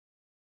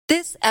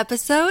This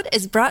episode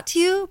is brought to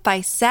you by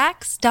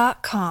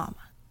Sax.com.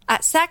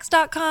 At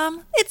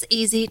Sax.com, it's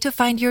easy to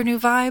find your new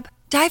vibe.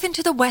 Dive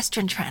into the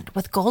Western trend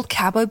with gold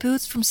cowboy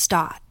boots from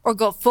Stott, or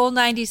go full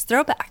 90s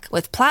throwback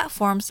with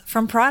platforms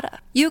from Prada.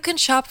 You can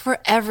shop for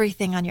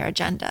everything on your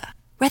agenda,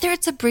 whether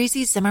it's a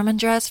breezy Zimmermann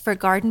dress for a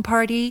garden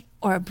party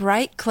or a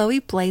bright Chloe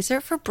blazer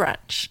for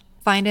brunch.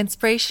 Find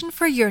inspiration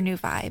for your new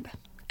vibe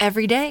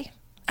every day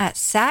at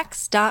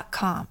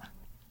Sax.com.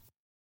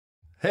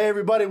 Hey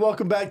everybody,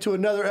 welcome back to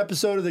another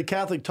episode of the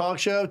Catholic Talk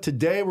Show.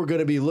 Today we're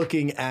going to be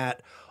looking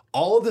at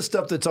all of the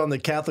stuff that's on the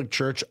Catholic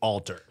Church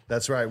altar.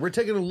 That's right. We're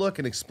taking a look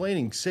and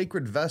explaining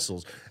sacred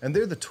vessels, and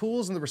they're the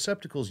tools and the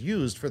receptacles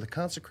used for the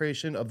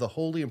consecration of the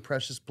holy and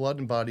precious blood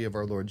and body of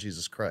our Lord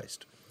Jesus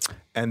Christ.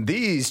 And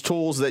these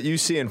tools that you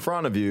see in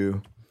front of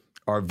you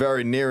are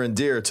very near and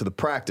dear to the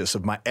practice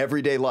of my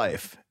everyday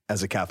life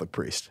as a Catholic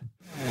priest.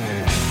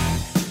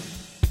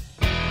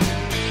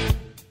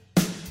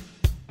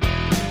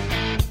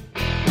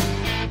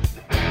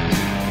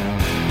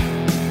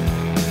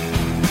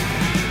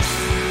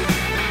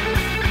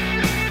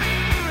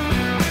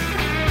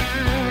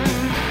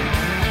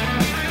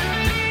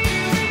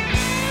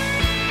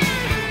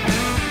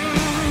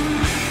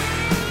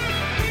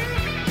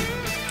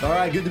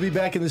 All right, good to be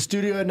back in the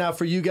studio. Now,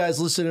 for you guys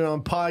listening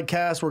on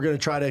podcast, we're going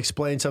to try to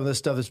explain some of this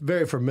stuff that's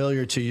very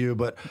familiar to you,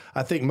 but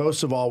I think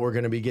most of all, we're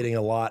going to be getting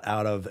a lot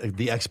out of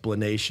the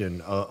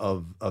explanation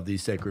of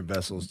these sacred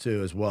vessels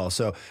too, as well.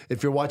 So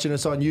if you're watching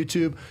us on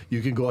YouTube,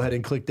 you can go ahead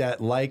and click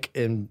that like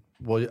and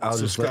I'll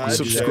just let you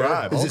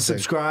subscribe. Is it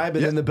subscribe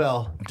and then the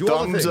bell?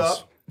 Thumbs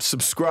up,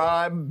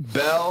 subscribe,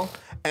 bell.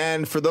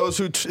 And for those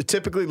who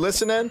typically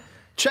listen in,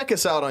 check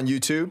us out on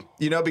YouTube,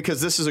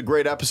 because this is a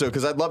great episode,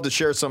 because I'd love to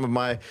share some of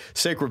my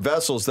sacred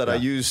vessels that I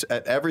use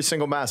at every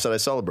single Mass that I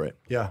celebrate.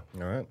 Yeah.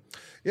 All right.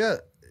 Yeah,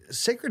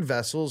 sacred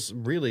vessels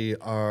really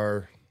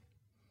are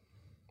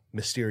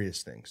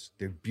mysterious things.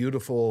 They're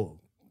beautiful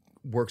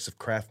works of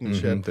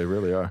craftsmanship. They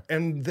really are.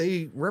 And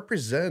they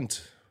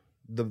represent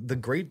the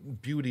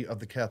great beauty of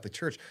the Catholic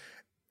Church.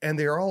 And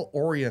they are all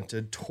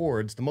oriented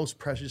towards the most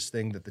precious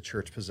thing that the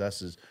Church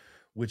possesses,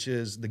 which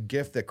is the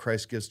gift that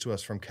Christ gives to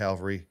us from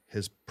Calvary,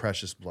 his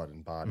precious blood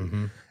and body.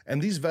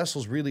 And these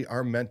vessels really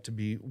are meant to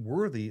be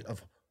worthy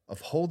of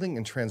holding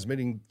and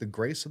transmitting the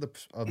grace of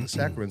the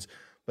sacraments,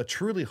 but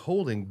truly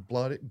holding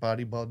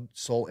body, blood,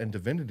 soul, and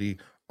divinity,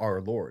 our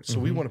Lord. So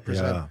we want to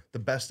present the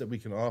best that we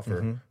can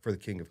offer for the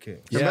King of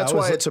Kings. And that's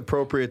why it's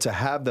appropriate to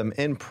have them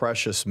in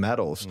precious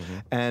metals.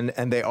 And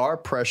they are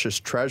precious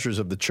treasures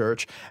of the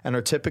Church and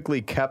are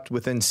typically kept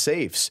within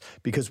safes,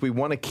 because we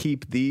want to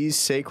keep these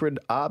sacred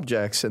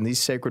objects and these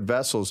sacred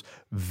vessels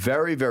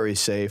very, very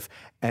safe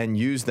and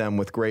use them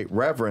with great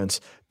reverence,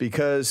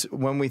 because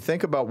when we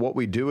think about what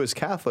we do as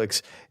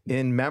Catholics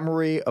in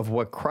memory of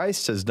what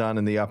Christ has done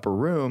in the upper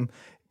room,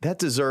 that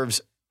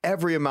deserves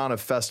every amount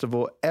of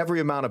festival, every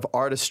amount of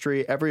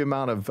artistry, every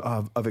amount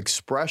of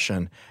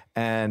expression.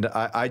 And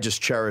I just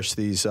cherish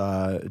these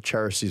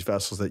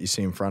vessels that you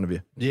see in front of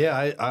you.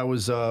 Yeah, I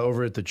was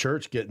over at the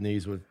church getting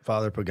these with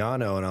Father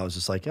Pagano, and I was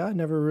just like, I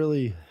never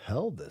really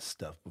held this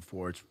stuff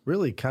before. It's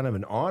really kind of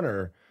an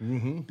honor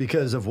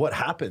because of what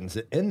happens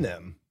in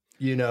them.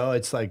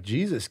 It's like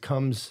Jesus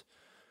comes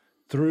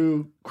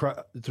through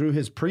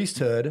his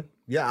priesthood.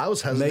 Yeah, I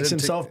was hesitant. Makes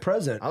himself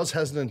present. I was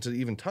hesitant to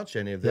even touch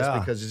any of this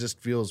because it just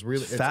feels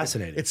really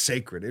fascinating. It's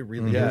sacred. It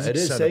really is. Yeah, it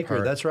is sacred.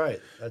 Apart. That's right.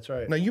 That's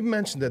right. Now, you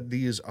mentioned that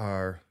these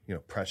are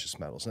precious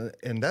metals,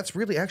 and that's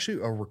really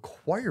actually a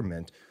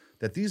requirement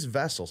that these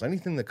vessels,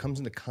 anything that comes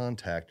into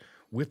contact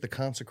with the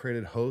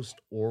consecrated host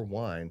or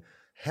wine,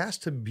 has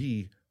to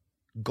be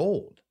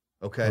gold.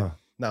 Okay.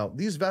 Now,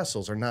 these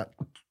vessels are not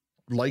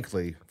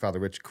likely, Father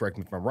Rich, correct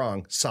me if I'm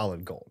wrong,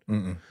 solid gold.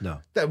 No.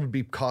 That would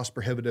be cost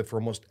prohibitive for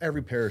almost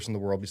every parish in the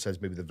world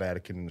besides maybe the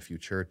Vatican and a few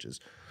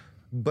churches.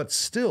 But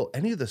still,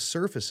 any of the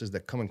surfaces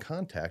that come in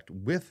contact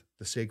with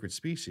the sacred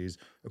species,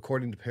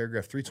 according to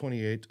paragraph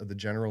 328 of the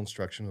General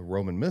Instruction of the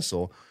Roman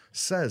Missal,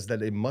 says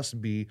that it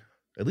must be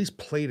at least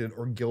plated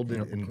or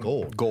gilded in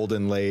gold. Gold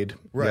inlaid.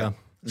 Right. Yeah.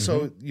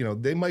 So,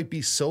 they might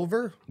be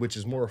silver, which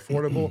is more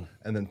affordable,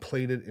 and then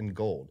plated in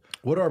gold.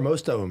 What are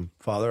most of them,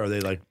 Father? Are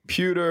they like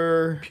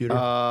pewter, nickel,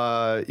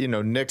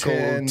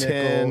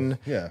 tin,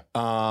 yeah.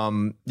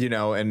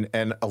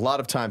 And a lot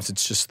of times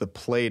it's just the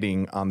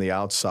plating on the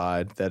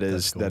outside that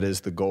is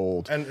the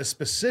gold. And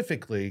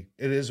specifically,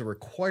 it is a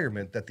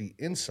requirement that the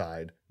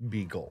inside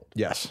be gold.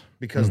 Yes.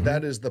 Because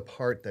that is the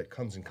part that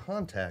comes in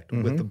contact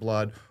with the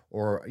blood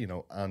or,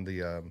 on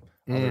the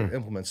other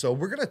implements. So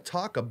we're going to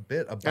talk a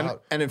bit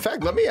about... And in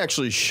fact, let me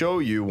actually show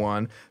you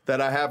one that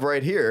I have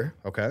right here.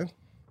 Okay.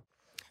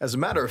 As a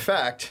matter of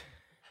fact,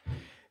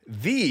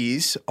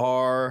 these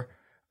are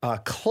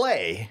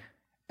clay,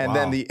 and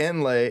then the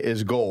inlay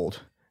is gold.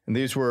 And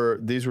these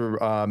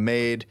were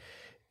made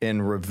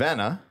in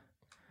Ravenna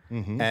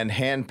and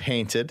hand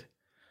painted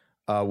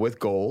with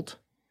gold.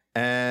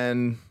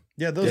 And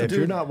if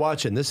you're not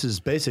watching, this is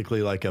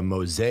basically like a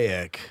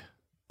mosaic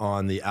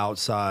on the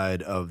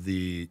outside of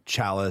the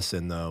chalice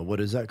and the, what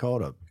is that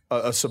called?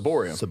 A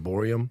ciborium.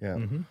 Ciborium. Yeah.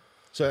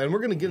 So, and we're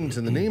going to get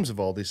into the names of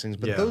all these things,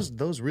 but Yeah.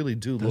 those really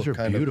do Those look are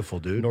kind beautiful,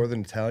 of dude.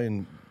 Northern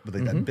Italian, with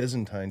like that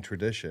Byzantine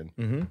tradition.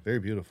 Very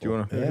beautiful. Do you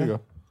want to? Here you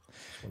go.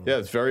 Yeah,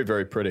 it's very,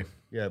 very pretty.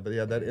 Yeah, but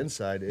yeah, that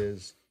inside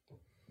is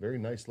very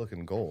nice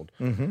looking gold.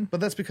 But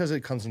that's because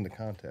it comes into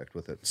contact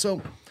with it.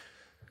 So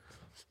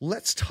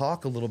let's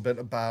talk a little bit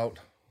about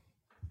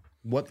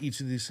what each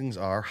of these things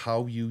are,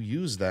 how you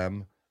use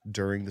them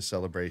during the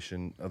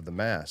celebration of the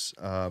Mass.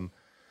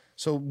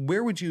 So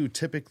where would you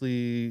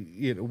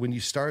typically, when you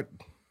start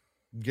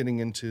getting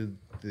into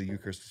the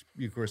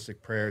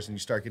Eucharistic prayers and you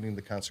start getting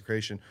the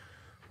consecration,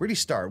 where do you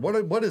start?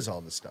 What is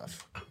all this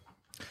stuff?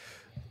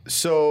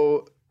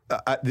 So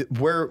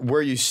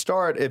where you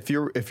start, if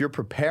you're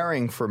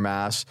preparing for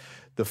Mass,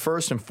 the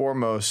first and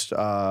foremost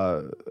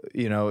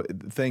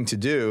thing to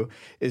do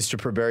is to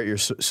prepare your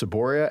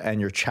ciboria and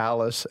your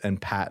chalice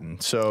and paten.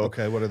 So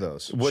Okay, what are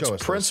those? Show us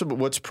those.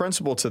 What's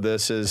principal to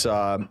this is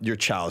your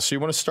chalice. So you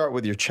want to start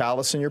with your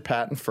chalice and your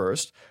paten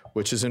first,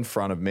 which is in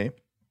front of me.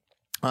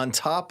 On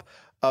top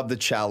of the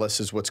chalice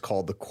is what's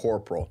called the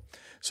corporal.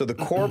 So the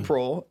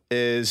corporal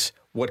is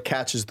what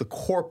catches the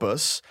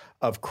corpus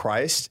of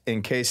Christ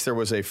in case there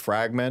was a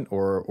fragment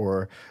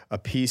or a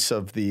piece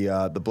of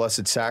the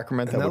Blessed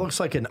Sacrament. And that looks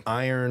like an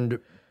ironed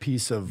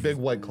piece of Big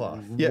white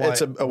cloth. Yeah,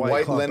 it's a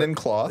white cloth, linen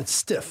but cloth. It's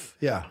stiff.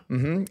 Yeah.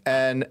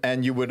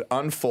 And you would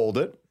unfold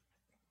it.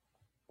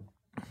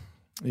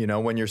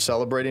 When you're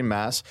celebrating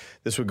Mass,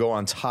 this would go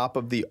on top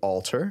of the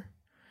altar,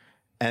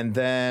 and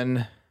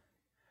then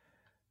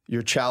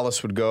your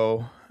chalice would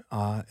go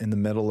in the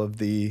middle of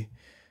the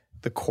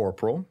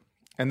corporal.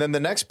 And then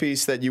the next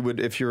piece that you would,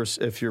 if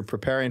you're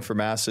preparing for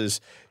Mass, is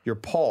your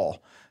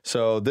pall.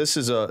 So this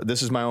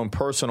is my own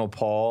personal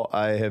pall.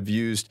 I have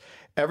used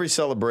every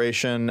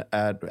celebration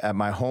at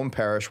my home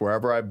parish,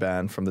 wherever I've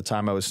been, from the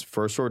time I was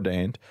first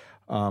ordained.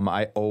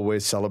 I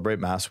always celebrate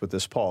Mass with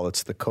this pall.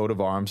 It's the coat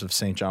of arms of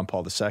St. John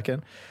Paul II.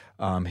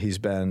 He's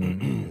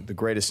been the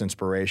greatest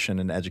inspiration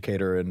and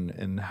educator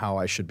in how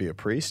I should be a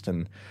priest.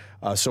 And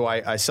so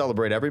I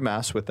celebrate every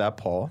Mass with that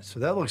pall. So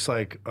that looks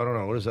like, I don't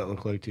know, what does that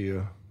look like to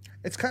you?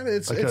 It's kind of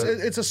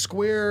it's a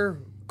square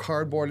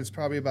cardboard. It's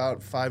probably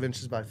about 5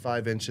 inches by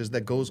 5 inches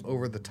that goes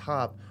over the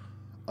top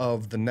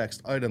of the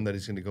next item that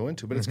he's going to go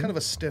into. But it's kind of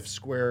a stiff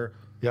square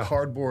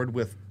cardboard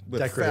with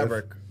Decorative.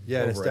 fabric.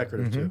 Yeah, and it's over it.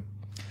 decorative too.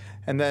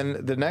 And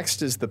then the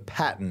next is the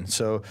paten.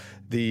 So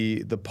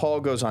the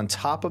pall goes on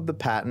top of the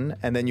paten,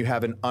 and then you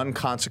have an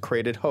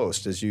unconsecrated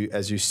host, as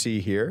you see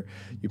here.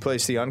 You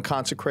place the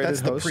unconsecrated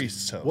That's the host.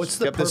 priest's host. What's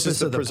the Yep, this is purpose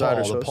the of the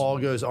presider's pall? The host. pall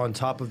goes on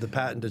top of the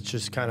paten to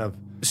just kind of...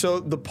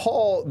 So the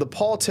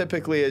pall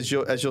typically, as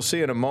you'll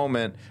see in a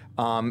moment,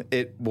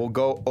 it will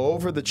go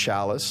over the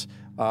chalice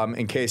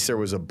in case there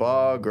was a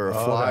bug or a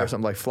fly or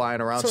something like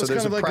flying around. so it's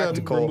there's kind of a like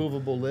practical a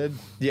removable lid.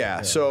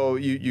 Yeah, so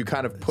you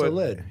kind of put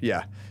lid.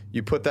 Yeah,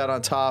 you put that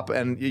on top,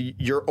 and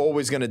you're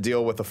always going to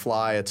deal with a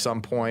fly at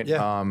some point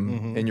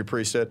in your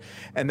priesthood.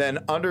 And then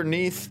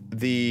underneath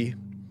the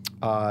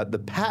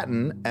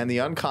paten and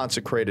the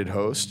unconsecrated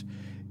host,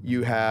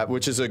 you have,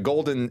 which is a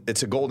golden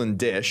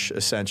dish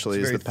essentially,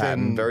 It's is the very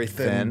paten, thin- very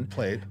thin thin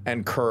plate.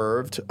 and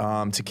curved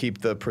to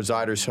keep the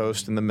presider's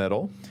host in the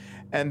middle.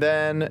 And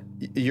then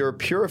your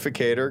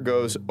purificator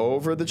goes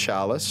over the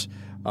chalice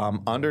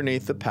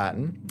underneath the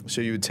paten.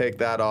 So you would take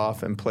that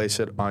off and place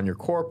it on your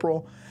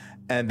corporal.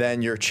 And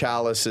then your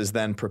chalice is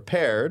then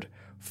prepared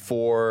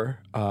for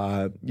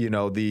the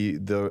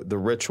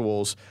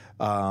rituals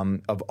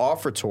of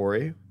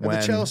offertory. And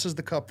the chalice is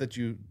the cup that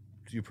you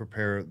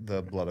prepare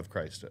the blood of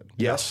Christ in.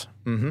 Yes.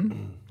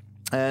 Mm-hmm.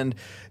 And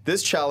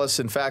this chalice,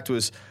 in fact,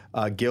 was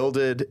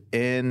gilded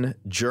in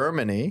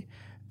Germany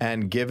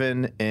and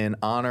given in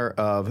honor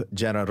of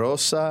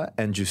Generosa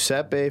and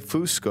Giuseppe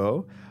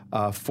Fusco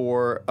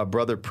for a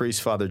brother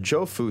priest, Father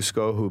Joe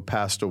Fusco, who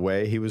passed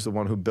away. He was the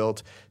one who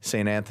built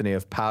St. Anthony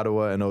of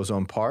Padua and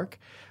Ozone Park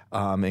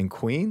in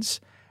Queens.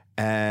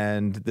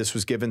 And this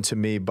was given to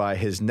me by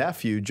his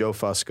nephew, Joe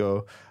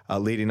Fusco,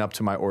 leading up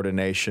to my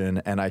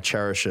ordination, and I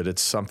cherish it.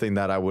 It's something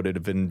that I would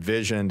have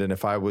envisioned, and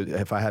if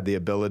I had the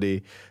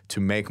ability to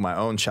make my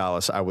own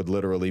chalice, I would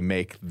literally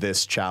make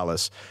this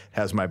chalice. It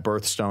has my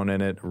birthstone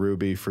in it,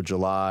 ruby for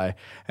July,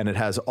 and it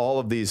has all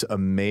of these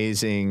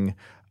amazing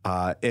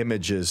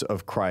images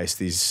of Christ,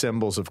 these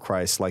symbols of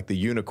Christ, like the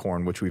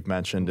unicorn, which we've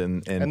mentioned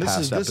in And past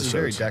this episodes. is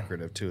very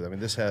decorative too. I mean,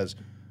 this has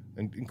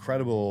an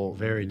incredible,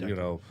 Very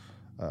decorative.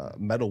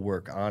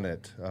 metalwork on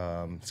it.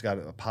 It's got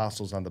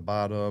apostles on the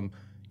bottom.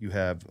 You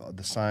have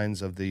the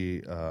signs of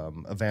the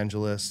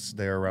evangelists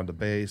there around the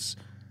base,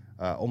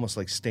 almost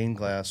like stained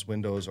glass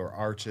windows or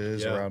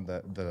arches around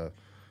the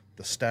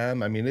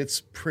stem. I mean, it's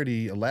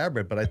pretty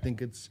elaborate, but I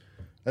think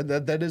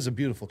that is a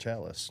beautiful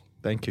chalice.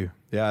 Thank you.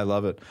 Yeah, I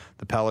love it.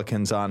 The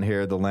pelicans on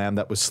here, the lamb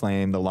that was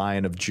slain, the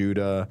Lion of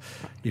Judah,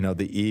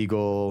 the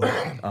eagle,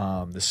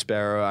 the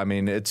sparrow. I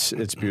mean, it's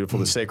beautiful.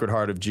 The Sacred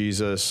Heart of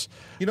Jesus.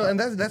 And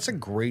that's a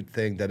great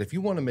thing, that if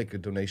you want to make a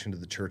donation to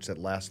the church that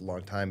lasts a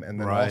long time and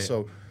then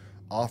also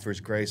offers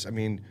grace, I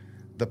mean,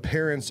 the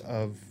parents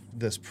of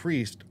this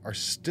priest are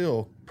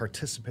still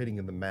participating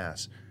in the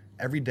Mass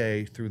every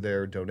day through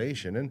their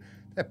donation. And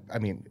I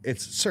mean,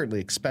 it's certainly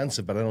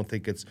expensive, but I don't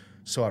think it's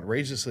so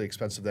outrageously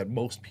expensive that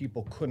most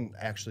people couldn't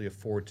actually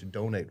afford to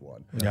donate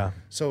one. Yeah.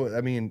 So,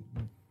 I mean,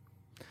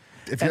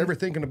 if you're ever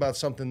thinking about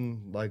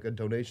something like a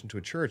donation to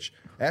a church,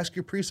 ask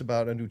your priest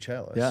about a new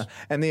chalice. Yeah,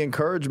 and the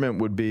encouragement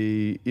would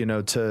be,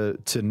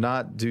 to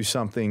not do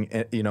something,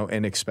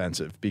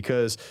 inexpensive,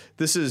 because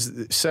this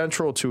is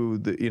central to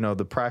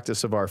the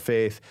practice of our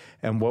faith,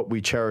 and what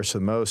we cherish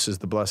the most is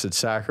the Blessed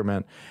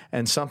Sacrament,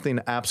 and something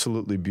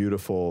absolutely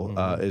beautiful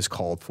is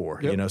called for.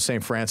 Yep.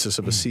 St. Francis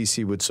of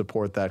Assisi would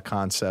support that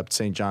concept,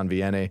 St. John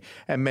Vianney,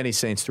 and many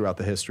saints throughout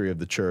the history of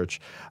the church.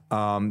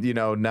 Now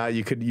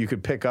you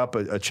could pick up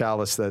a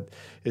chalice that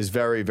is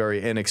very,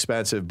 very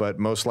inexpensive, but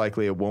most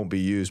likely it won't be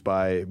used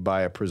by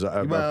a priest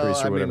or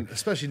whatever.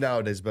 Especially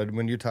nowadays, but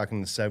when you're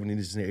talking the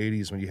 70s and the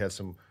 80s, when you had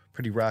some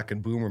pretty rock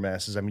and boomer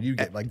masses, I mean, you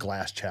get like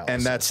glass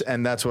chalices.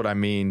 And that's what I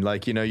mean.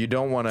 Like, you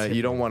don't want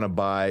to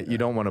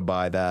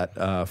buy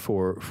that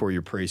for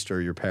your priest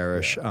or your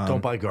parish.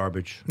 Don't buy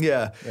garbage.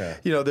 Yeah.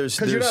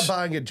 Because you're not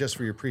buying it just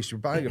for your priest. You're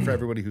buying it for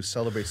everybody who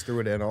celebrates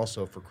through it, and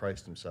also for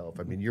Christ himself.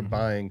 I mean, you're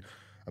buying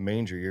a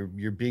manger.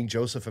 You're being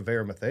Joseph of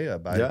Arimathea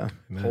by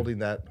holding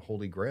that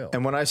Holy Grail.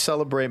 And when I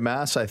celebrate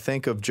Mass, I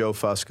think of Joe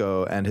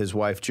Fusco and his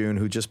wife June,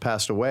 who just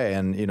passed away.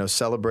 And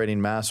celebrating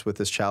Mass with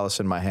this chalice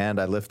in my hand,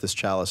 I lift this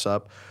chalice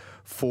up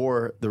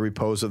for the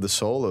repose of the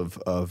soul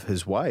of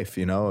his wife,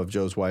 of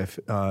Joe's wife,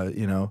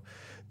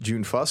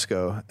 June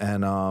Fusco,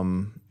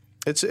 and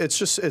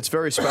it's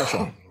very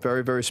special,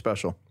 very, very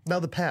special. Now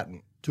the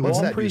paten. Do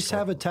all priests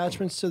have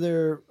attachments to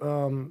their?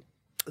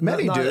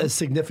 Many not do. as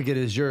significant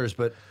as yours,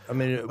 but I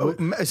mean,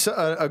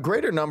 a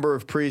greater number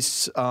of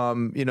priests,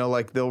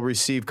 like they'll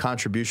receive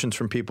contributions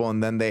from people,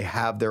 and then they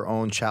have their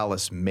own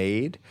chalice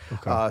made.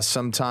 Okay.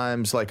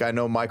 Sometimes, like I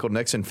know Michael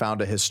Nixon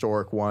found a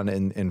historic one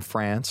in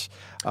France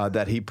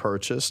that he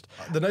purchased.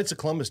 The Knights of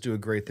Columbus do a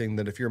great thing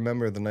that if you're a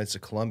member of the Knights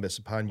of Columbus,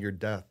 upon your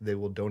death, they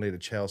will donate a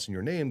chalice in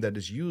your name that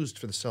is used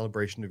for the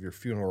celebration of your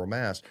funeral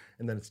mass,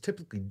 and then it's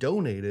typically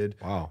donated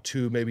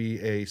to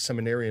maybe a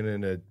seminarian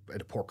in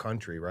a poor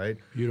country, right?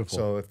 Beautiful.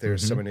 So if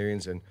there's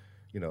seminarians in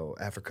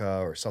Africa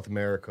or South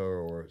America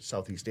or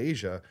Southeast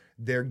Asia,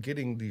 they're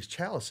getting these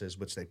chalices,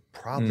 which they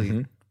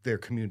probably their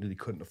community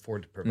couldn't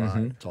afford to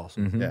provide. It's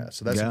awesome. Yeah,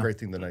 so that's a great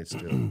thing the Knights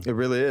do. It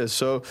really is.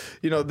 So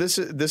this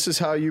is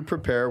how you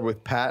prepare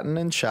with paten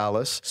and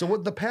chalice. So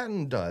what the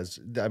paten does,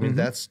 I mean,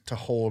 that's to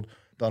hold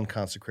the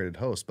unconsecrated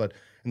host, but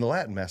in the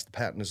Latin Mass, the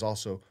paten is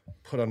also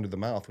put under the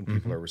mouth when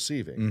people are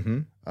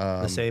receiving.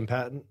 The same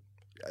paten.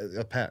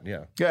 A paten,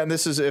 yeah. Yeah, and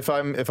this is if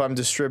I'm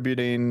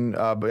distributing.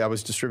 I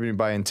was distributing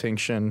by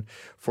intinction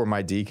for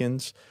my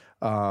deacons.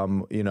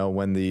 When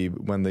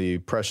the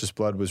precious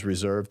blood was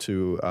reserved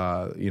to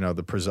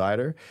the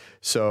presider.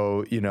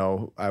 So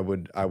I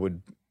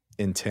would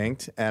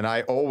intinct, and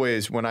I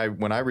always when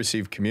I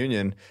receive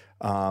communion,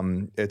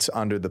 it's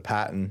under the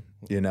paten.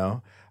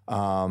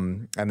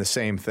 And the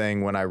same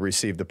thing when I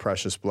receive the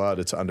precious blood,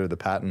 it's under the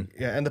paten.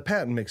 Yeah, and the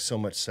paten makes so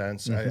much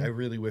sense. I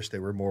really wish they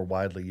were more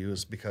widely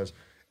used because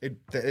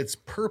its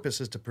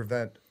purpose is to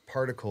prevent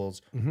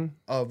particles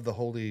of the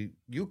Holy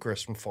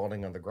Eucharist from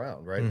falling on the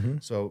ground, right?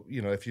 So,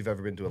 if you've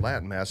ever been to a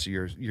Latin Mass,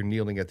 you're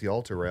kneeling at the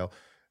altar rail,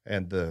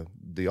 and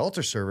the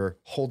altar server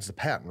holds the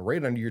paten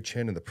right under your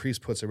chin, and the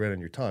priest puts it right on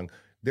your tongue.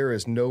 There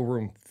is no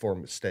room for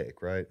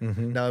mistake, right?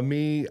 Now,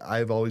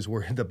 I've always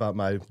worried about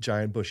my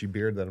giant bushy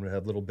beard that I'm going to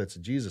have little bits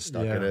of Jesus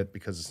stuck in it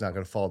because it's not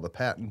going to follow the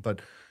paten, but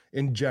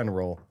in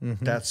general,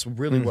 that's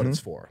really what it's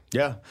for.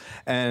 Yeah.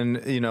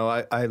 And,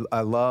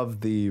 I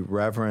love the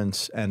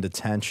reverence and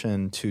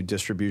attention to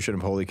distribution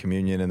of Holy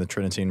Communion in the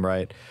Tridentine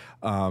Rite.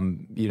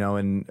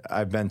 And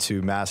I've been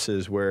to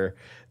Masses where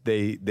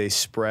they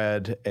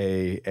spread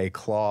a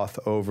cloth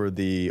over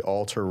the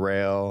altar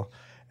rail,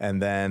 and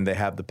then they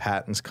have the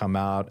patens come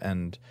out,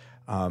 and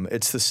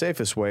it's the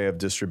safest way of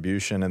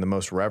distribution and the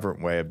most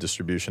reverent way of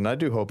distribution. I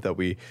do hope that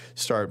we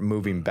start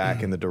moving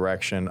back in the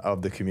direction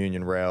of the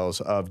communion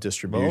rails of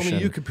distribution. Well,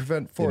 only you could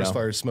prevent forest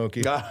fires,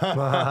 Smokey.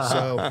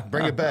 So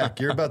bring it back.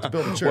 You're about to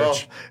build a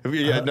church.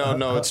 Well,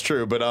 no, it's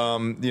true. But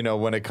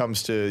when it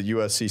comes to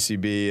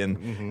USCCB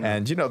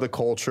and the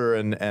culture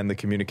and the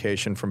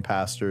communication from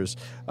pastors,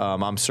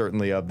 I'm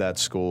certainly of that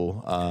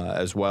school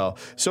as well.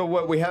 So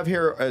what we have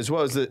here as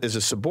well is a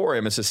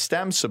ciborium. It's a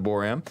stem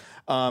ciborium.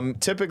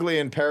 Typically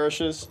in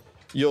parishes,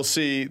 you'll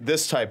see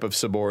this type of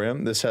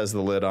ciborium. This has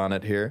the lid on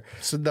it here.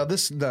 So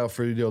now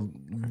for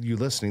you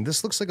listening,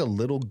 this looks like a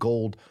little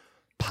gold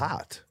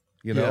pot,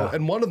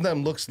 and one of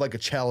them looks like a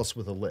chalice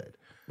with a lid.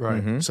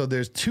 Right. So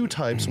there's two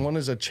types. One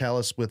is a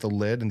chalice with a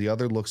lid, and the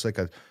other looks like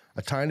a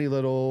tiny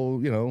little,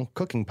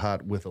 cooking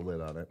pot with a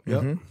lid on it.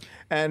 Yep.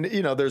 And,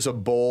 there's a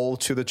bowl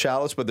to the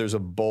chalice, but there's a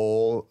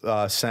bowl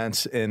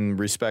sense in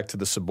respect to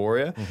the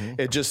ciboria.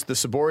 The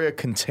ciboria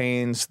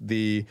contains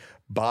the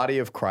body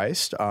of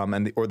Christ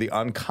or the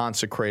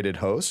unconsecrated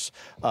hosts.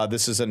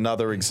 This is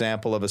another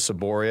example of a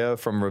ciboria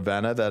from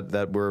Ravenna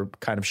that we're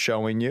kind of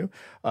showing you,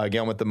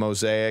 again, with the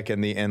mosaic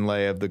and the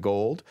inlay of the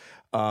gold.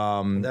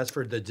 That's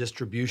for the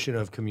distribution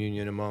of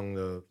communion among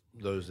the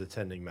those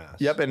attending Mass.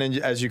 Yep, and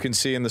as you can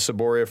see in the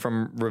Ciboria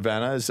from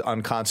Ravenna is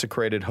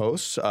unconsecrated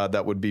hosts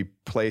that would be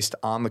placed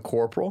on the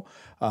corporal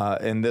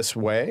in this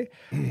way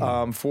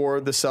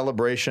for the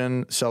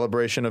celebration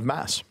of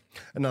Mass.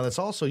 And now that's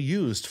also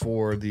used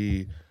for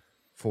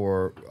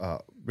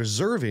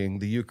reserving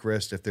the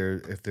Eucharist if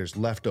there's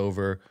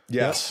leftover.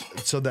 Yes.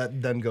 So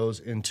that then goes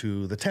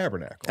into the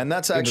tabernacle. And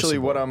that's actually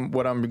what I'm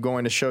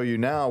going to show you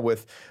now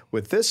with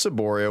this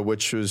Ciboria,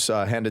 which was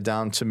handed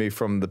down to me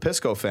from the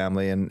Pisco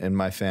family and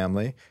my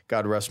family.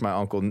 God rest my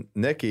Uncle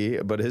Nicky,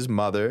 but his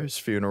mother's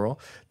funeral.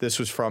 This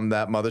was from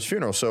that mother's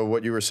funeral. So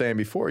what you were saying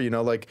before,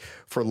 like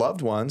for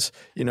loved ones,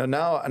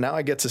 now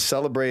I get to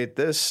celebrate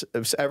this.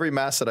 Every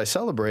Mass that I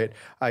celebrate,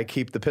 I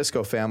keep the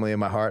Pisco family in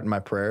my heart and my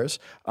prayers.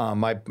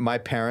 My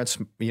parents,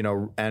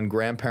 and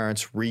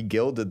grandparents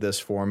re-gilded this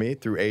for me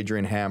through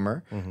Adrian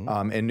Hammer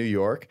in New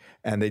York,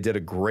 and they did a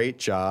great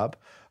job.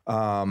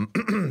 And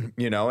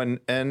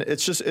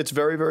it's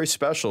very, very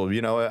special.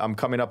 I'm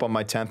coming up on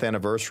my 10th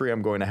anniversary.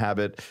 I'm going to have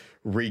it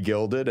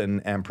re-gilded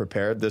and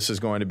prepared. This is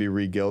going to be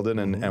re-gilded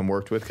and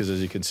worked with because,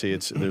 as you can see,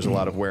 there's a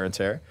lot of wear and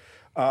tear.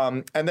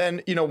 And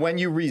then, when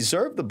you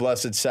reserve the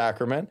Blessed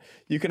Sacrament,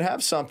 you can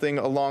have something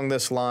along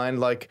this line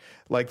like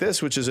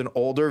this, which is an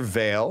older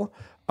veil.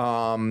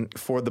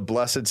 For the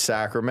Blessed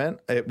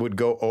Sacrament, it would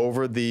go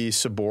over the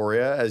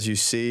Ciboria, as you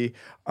see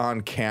on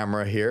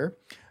camera here.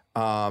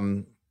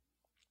 And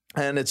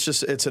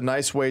it's a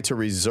nice way to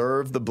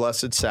reserve the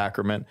Blessed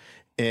Sacrament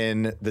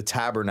in the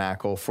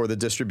tabernacle for the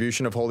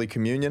distribution of Holy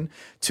Communion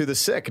to the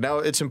sick. Now,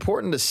 it's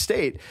important to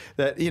state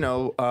that,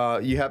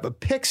 you have a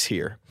pyx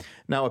here.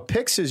 Now, a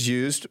pyx is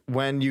used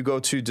when you go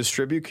to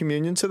distribute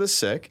communion to the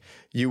sick.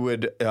 You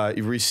would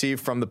receive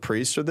from the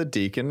priest or the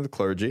deacon or the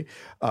clergy,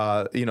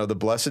 the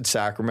Blessed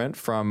Sacrament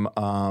from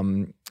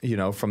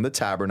the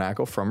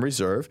tabernacle, from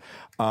reserve.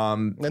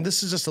 And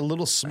this is just a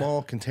little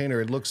small container.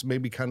 It looks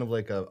maybe kind of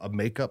like a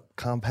makeup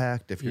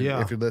compact if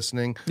you're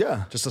listening.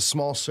 Yeah. Just a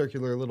small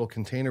circular little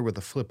container with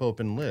a flip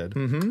open lid.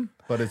 Mm-hmm.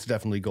 But it's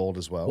definitely gold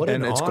as well. What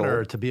an it's honor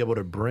gold. To be able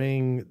to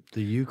bring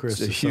the Eucharist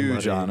It's a to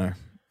huge somebody. honor.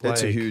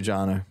 It's a huge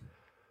honor.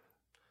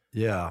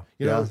 Yeah.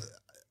 You know,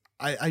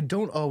 I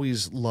don't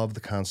always love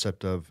the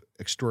concept of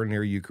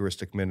extraordinary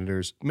Eucharistic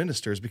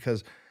ministers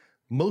because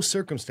most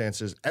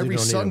circumstances, every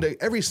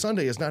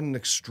Sunday is not an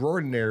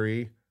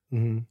extraordinary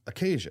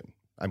occasion.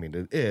 I mean,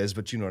 it is,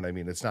 but you know what I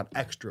mean? It's not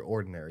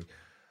extraordinary.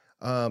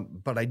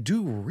 But I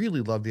do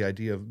really love the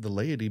idea of the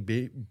laity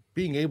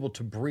being able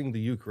to bring the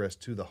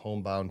Eucharist to the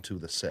homebound, to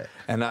the sick.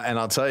 And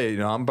I'll tell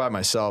you, I'm by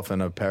myself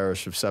in a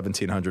parish of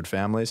 1,700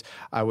 families.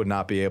 I would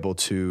not be able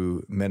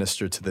to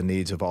minister to the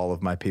needs of all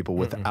of my people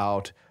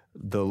without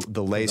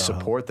the lay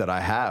support that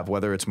I have,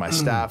 whether it's my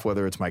staff,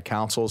 whether it's my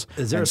councils,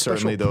 Is there and a special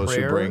certainly those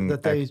prayer who bring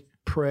that they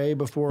pray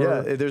before?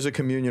 Yeah, there's a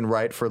communion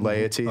rite for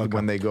laity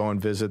when they go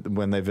and visit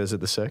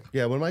the sick.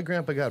 Yeah, when my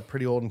grandpa got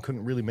pretty old and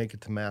couldn't really make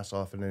it to Mass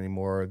often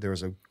anymore, there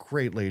was a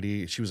great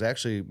lady. She was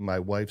actually my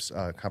wife's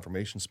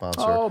confirmation sponsor.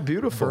 Oh,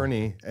 beautiful.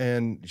 Bernie.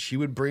 And she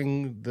would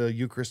bring the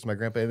Eucharist to my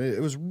grandpa. And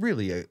it was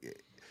really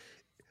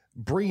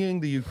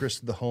bringing the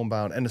Eucharist to the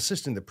homebound and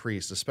assisting the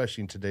priest,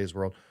 especially in today's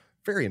world,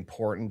 very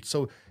important.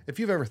 So if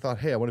you've ever thought,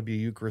 hey, I want to be a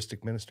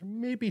Eucharistic minister,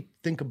 maybe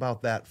think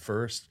about that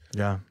first.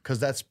 Yeah. Because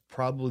that's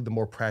probably the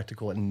more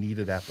practical and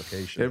needed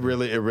application. It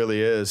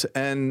really is.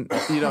 And,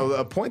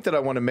 a point that I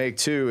want to make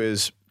too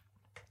is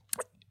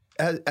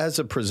as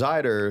a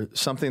presider,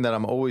 something that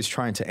I'm always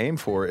trying to aim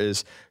for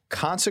is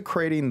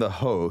consecrating the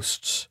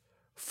hosts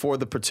for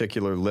the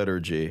particular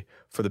liturgy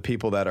for the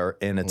people that are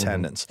in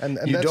attendance. And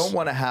you don't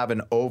want to have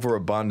an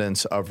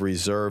overabundance of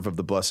reserve of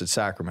the Blessed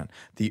Sacrament.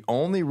 The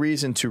only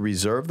reason to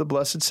reserve the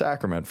Blessed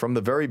Sacrament from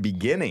the very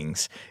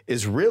beginnings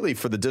is really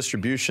for the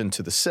distribution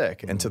to the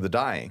sick and to the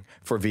dying,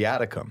 for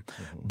viaticum.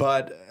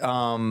 But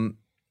How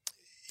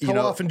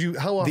often do you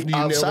nail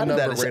the number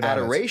that is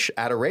right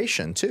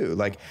adoration too.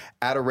 Like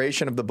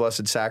adoration of the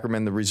Blessed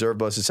Sacrament, the reserved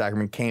Blessed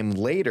Sacrament came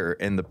later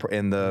in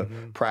the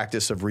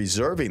practice of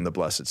reserving the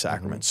Blessed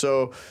Sacrament.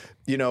 So,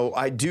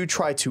 I do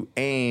try to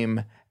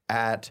aim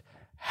at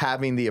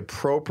having the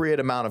appropriate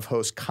amount of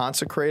hosts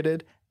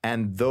consecrated,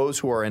 and those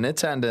who are in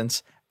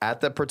attendance at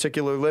that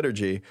particular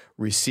liturgy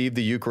receive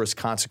the Eucharist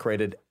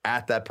consecrated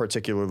at that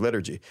particular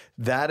liturgy.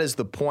 That is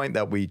the point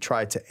that we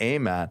try to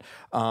aim at.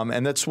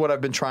 And that's what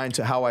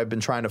how I've been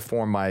trying to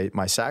form my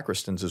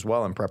sacristans as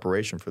well in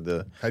preparation for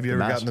the Have you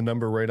ever gotten the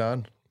number right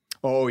on?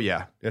 Oh,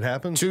 yeah. It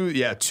happens? To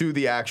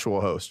the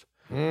actual host.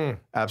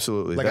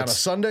 Absolutely. Like on a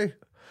Sunday?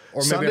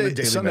 Or maybe on a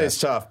daily Sunday Mass?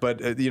 is tough, but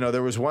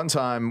there was one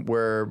time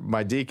where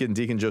my Deacon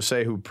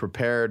Jose, who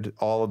prepared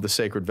all of the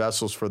sacred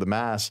vessels for the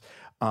Mass,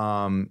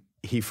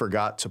 he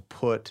forgot to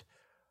put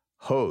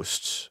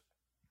hosts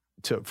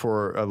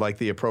for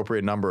the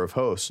appropriate number of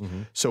hosts.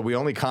 So we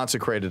only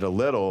consecrated a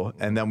little,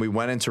 and then we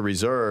went into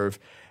reserve,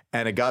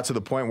 and it got to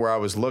the point where I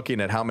was looking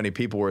at how many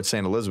people were at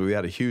St. Elizabeth. We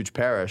had a huge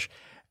parish,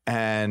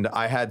 and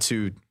I had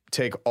to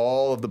take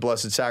all of the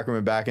Blessed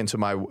Sacrament back into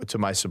my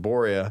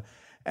Ciboria,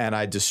 and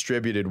I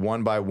distributed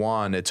one by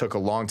one. It took a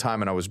long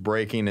time, and I was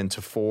breaking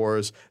into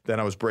fours, then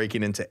I was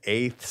breaking into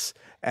eighths,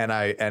 and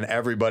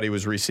everybody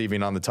was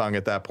receiving on the tongue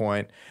at that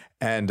point.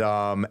 And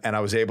I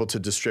was able to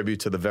distribute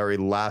to the very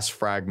last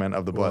fragment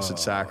of the Blessed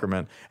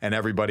Sacrament, and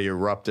everybody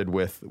erupted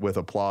with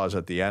applause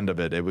at the end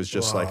of it. It was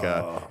just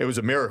it was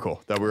a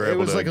miracle that we were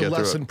able to get through it. It was like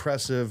a less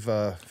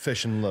impressive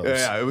fish and loaves.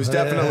 Yeah, it was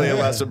definitely a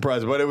less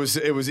impressive, but it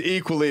was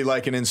equally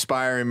like an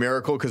inspiring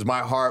miracle because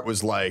my heart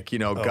was like,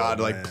 God,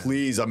 like,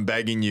 please, I'm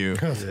begging you,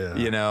 Have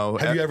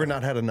you ever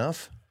not had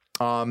enough?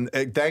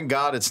 Thank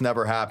God it's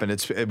never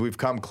happened. We've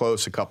come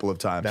close a couple of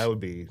times. That would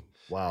be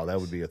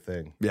a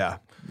thing. Yeah.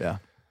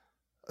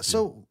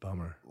 So,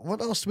 bummer. What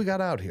else do we got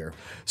out here?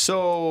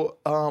 So,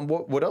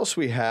 what else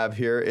we have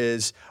here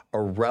is a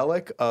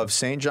relic of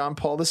St. John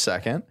Paul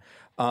II.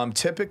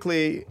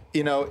 Typically,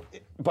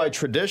 by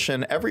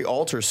tradition, every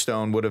altar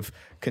stone would have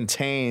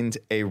contained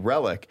a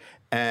relic,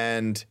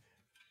 and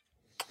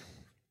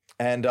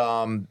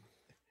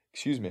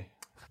excuse me.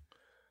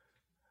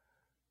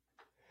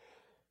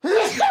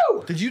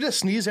 Did you just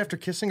sneeze after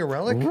kissing a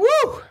relic?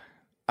 Woo!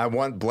 I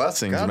want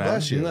blessings, God man.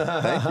 bless you.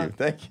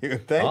 Thank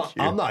you.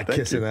 I'm not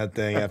kissing that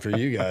thing after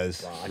you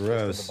guys.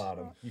 Gross.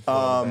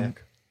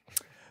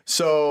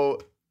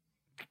 So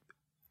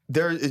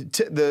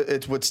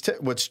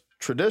what's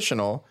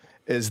traditional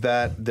is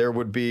that there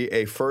would be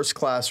a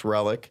first-class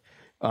relic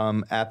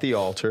at the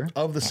altar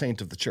of the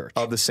saint of the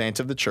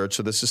church.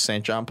 So this is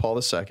St. John Paul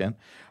II.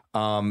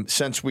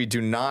 Since we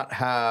do not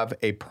have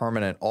a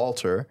permanent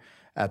altar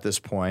at this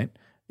point,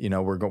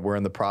 we're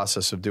in the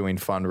process of doing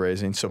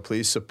fundraising. So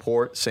please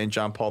support St.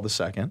 John Paul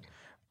II,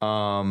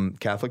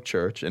 Catholic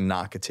Church in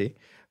Nocatee.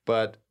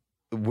 But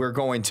we're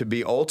going to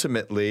be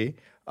ultimately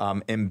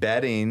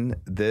embedding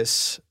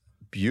this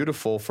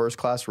beautiful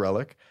first-class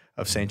relic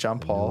of St. John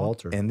Paul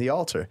in the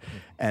altar.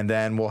 And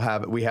then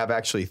we have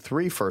actually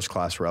 3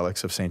 first-class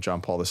relics of St. John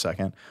Paul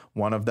II.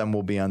 One of them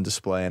will be on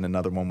display and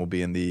another one will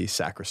be in the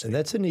sacristy. And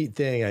that's a neat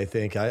thing, I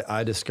think.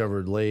 I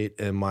discovered late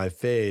in my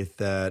faith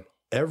that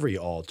every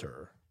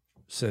altar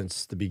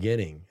since the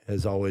beginning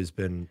has always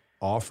been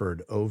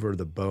offered over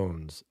the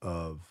bones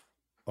of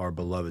our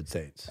beloved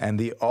saints. And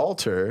the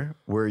altar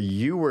where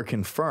you were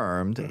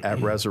confirmed at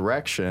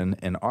resurrection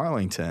in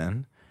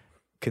Arlington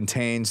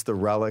contains the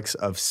relics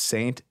of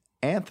Saint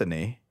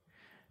Anthony.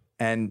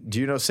 And do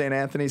you know Saint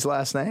Anthony's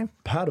last name?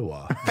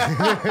 Padua.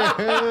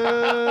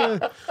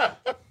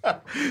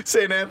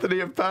 Saint Anthony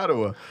of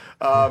Padua.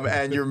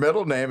 And your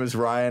middle name is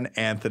Ryan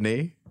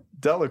Anthony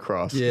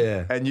Delacroix.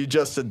 Yeah. And you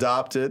just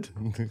adopted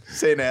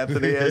St.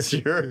 Anthony as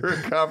your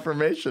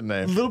confirmation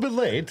name. A little bit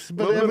late.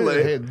 But better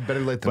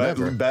late than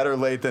never. Better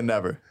late than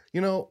never.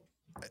 And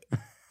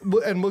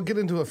we'll get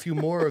into a few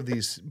more of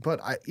these, but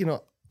I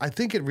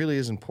think it really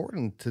is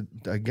important to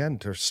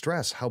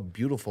stress how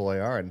beautiful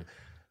they are and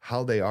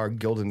how they are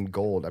gilded in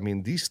gold. I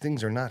mean, these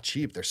things are not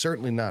cheap. They're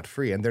certainly not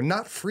free. And they're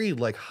not free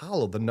like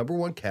Hallow, the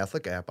 #1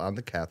 Catholic app on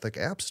the Catholic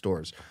app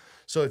stores.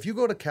 So if you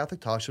go to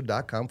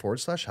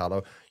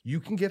CatholicTalkShow.com/Hallow, you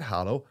can get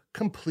Hallow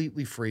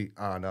completely free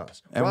on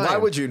us. And Ryan, why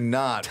would you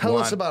not tell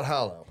us about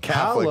Hallow?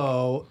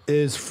 Hallow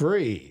is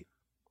free.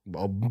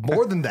 Well,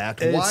 more than that,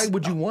 why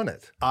would you want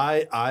it?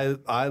 I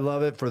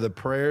love it for the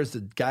prayers,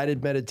 the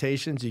guided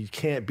meditations. You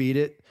can't beat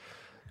it.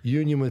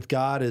 Union with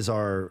God is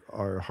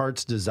our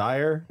heart's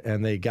desire,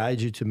 and they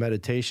guide you to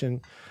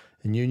meditation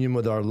and union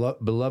with our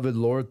beloved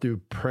Lord through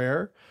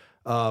prayer.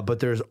 But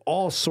there's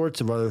all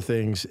sorts of other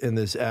things in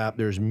this app.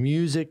 There's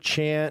music,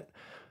 chant.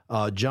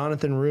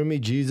 Jonathan Rumi,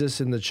 Jesus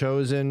in The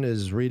Chosen,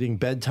 is reading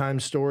bedtime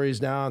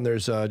stories now. And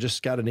there's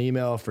just got an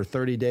email for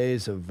 30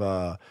 days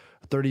of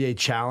 30-day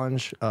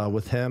challenge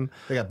with him.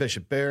 They got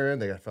Bishop Barron.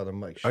 They got Father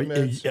Mike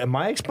Schmitz. Am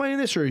I explaining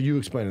this or are you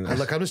explaining this?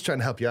 Look, I'm just trying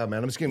to help you out,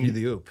 man. I'm just giving you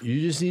the oop. You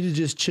just need to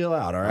just chill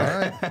out, all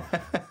right?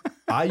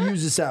 I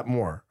use this app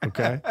more,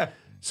 okay?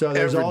 So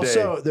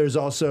there's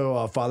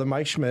also Father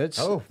Mike Schmitz.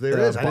 Oh, there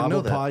is. I didn't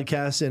know that.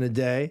 Podcast in a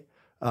day.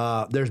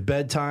 There's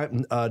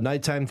bedtime,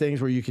 nighttime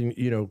things where you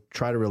can,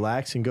 try to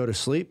relax and go to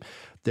sleep.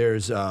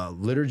 There's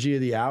Liturgy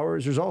of the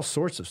Hours. There's all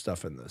sorts of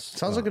stuff in this.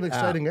 Sounds like an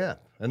exciting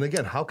app. And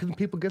again, how can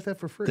people get that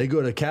for free? They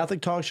go to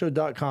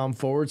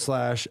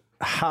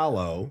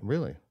CatholicTalkShow.com/Hallow.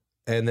 Really?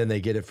 And then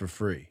they get it for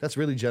free. That's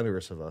really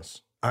generous of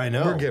us. I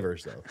know. We're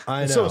givers, though.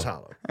 I know. So is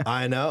Hallow.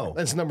 I know.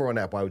 It's the #1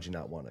 app. Why would you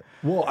not want it?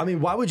 Well, I mean,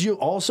 why would you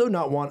also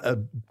not want a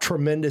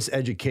tremendous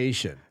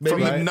education?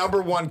 From the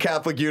 #1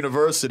 Catholic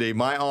university,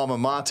 my alma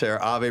mater,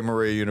 Ave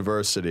Maria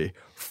University.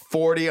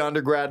 40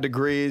 undergrad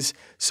degrees,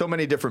 so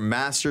many different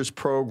master's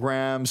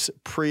programs,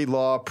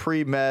 pre-law,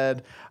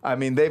 pre-med. I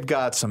mean, they've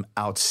got some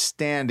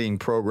outstanding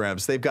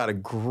programs. They've got a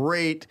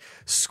great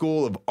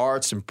school of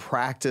arts and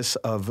practice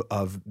of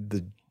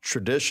the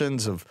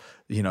traditions of,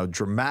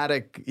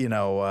 dramatic,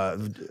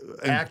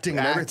 acting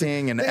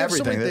and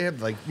everything. They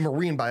have like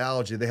marine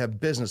biology, they have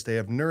business, they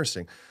have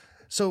nursing.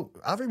 So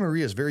Ave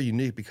Maria is very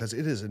unique because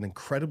it is an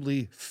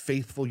incredibly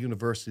faithful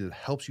university that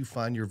helps you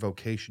find your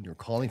vocation, your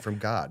calling from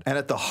God. And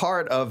at the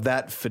heart of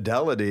that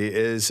fidelity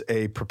is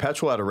a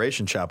perpetual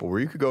adoration chapel where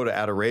you could go to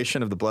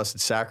adoration of the Blessed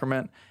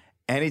Sacrament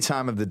any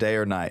time of the day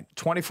or night,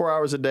 24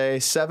 hours a day,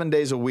 7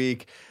 days a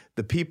week.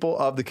 the people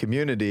of the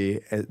community,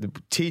 the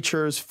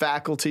teachers,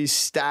 faculty,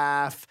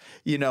 staff,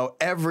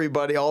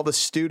 everybody, all the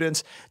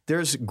students,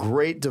 there's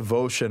great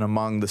devotion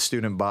among the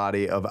student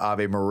body of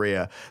Ave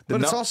Maria.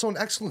 But it's also an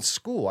excellent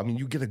school. I mean,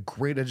 you get a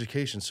great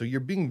education. So you're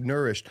being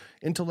nourished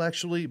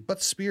intellectually,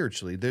 but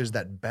spiritually. There's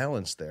that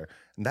balance there.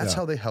 And that's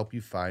how they help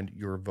you find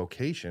your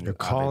vocation. Your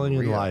calling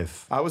in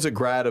life. I was a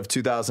grad of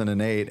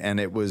 2008, and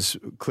it was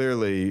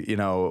clearly,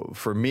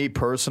 for me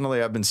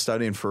personally, I've been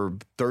studying for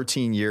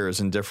 13 years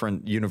in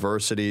different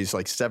universities,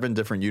 like 7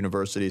 different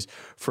universities.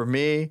 For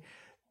me,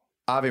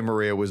 Ave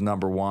Maria was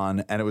number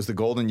one, and it was the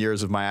golden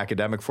years of my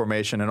academic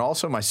formation and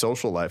also my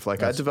social life.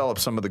 Like, I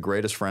developed some of the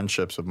greatest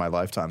friendships of my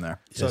lifetime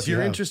there. So if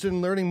you're interested in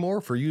learning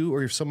more for you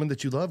or someone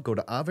that you love, go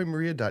to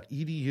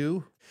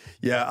avemaria.edu.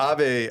 Yeah,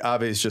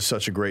 Ave is just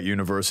such a great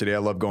university. I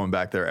love going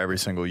back there every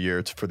single year.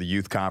 It's for the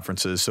youth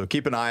conferences. So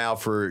keep an eye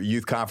out for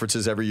youth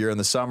conferences every year in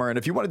the summer. And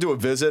if you want to do a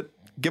visit,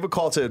 give a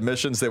call to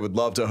admissions. They would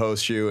love to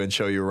host you and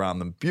show you around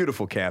the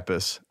beautiful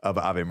campus of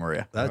Ave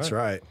Maria. That's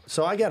right.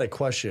 So I got a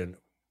question.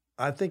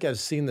 I think I've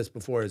seen this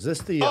before. Is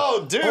this the...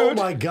 Oh, dude. Oh,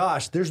 my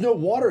gosh. There's no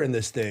water in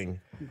this thing.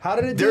 How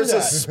did it do There's that?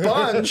 a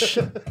sponge.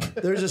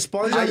 There's a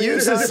sponge. I on the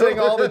use inside? this thing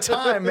all the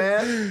time,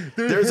 man.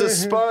 There's a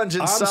sponge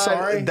inside. I'm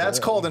sorry. That's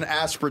called an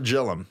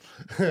aspergillum.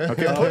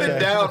 Okay, put it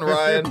down,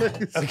 Ryan.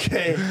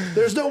 Okay.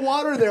 There's no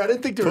water in there. I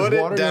didn't think there was Put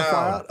it water in the down.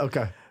 file.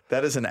 Okay.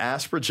 That is an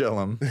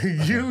aspergillum.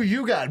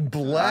 You got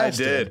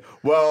blasted. I did.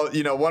 Well,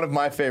 one of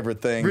my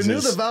favorite things Renew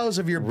is the vows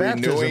of your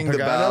baptism, renewing the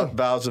Pagano.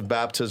 vows of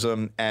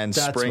baptism and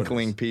That's what it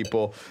sprinkling is.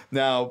 people.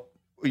 Now,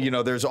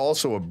 there's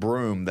also a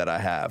broom that I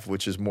have,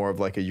 which is more of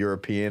like a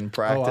European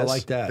practice. Oh, I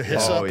like that.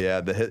 Oh, yeah.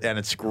 And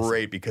it's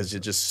great because it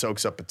just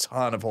soaks up a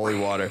ton of holy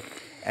water,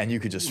 and you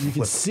could just You can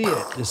flip. see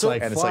it. Just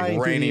like and it's like flying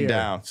through the raining air.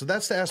 down. So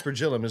that's the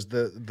aspergillum. Is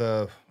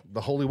the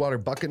holy water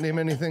bucket name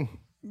anything?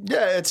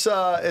 Yeah,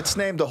 it's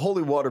named the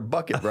holy water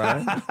bucket,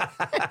 Brian. Well,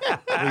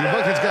 your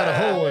bucket's got a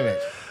hole in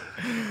it.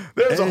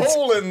 There's a It's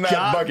hole in that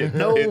got bucket.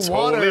 no it's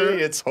water.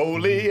 holy. It's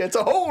holy. It's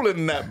a hole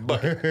in that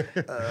bucket.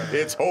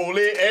 It's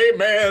holy.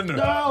 Amen.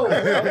 No.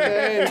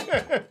 Okay.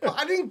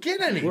 I didn't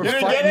get any. You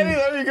didn't get any?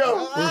 There you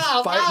go.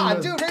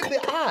 fighting dude, right in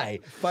the eye.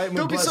 Fighting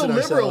Don't with be so blessing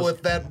liberal ourselves.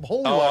 with that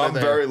holy Oh, water I'm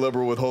there. very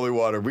liberal with holy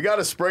water. We got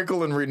to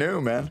sprinkle and renew,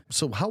 man.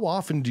 So how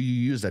often do you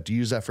use that? Do you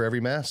use that for every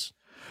mass?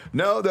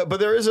 No, but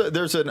there's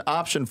an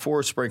option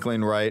for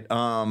sprinkling, right?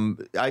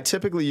 I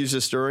typically use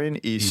this during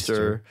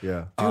Easter.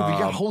 Yeah. Dude, we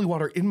got holy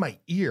water in my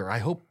ear. I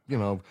hope,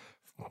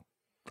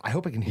 I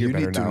hope I can hear You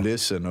better need to now.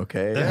 listen,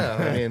 okay?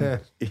 Yeah,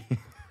 I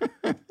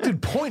mean,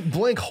 dude, point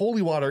blank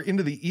holy water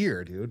into the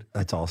ear, dude.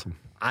 That's awesome.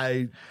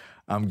 I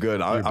I'm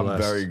good. I'm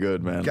blessed. very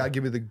good, man. God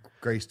give me the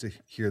grace to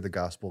hear the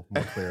gospel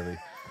more clearly.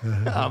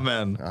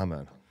 Amen.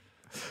 Amen.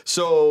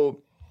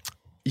 So,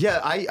 yeah,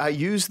 I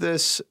use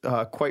this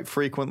quite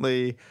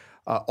frequently,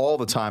 all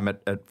the time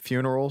at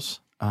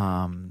funerals,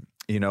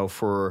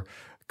 for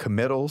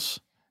committals.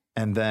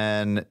 And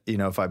then,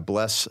 if I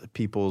bless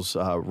people's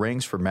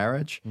rings for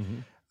marriage,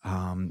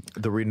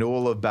 the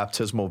renewal of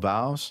baptismal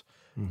vows,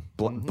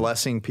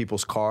 blessing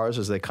people's cars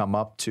as they come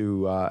up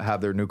to have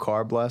their new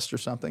car blessed or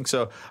something.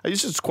 So I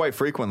use this quite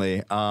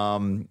frequently.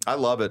 I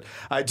love it.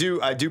 I do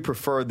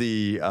prefer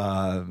the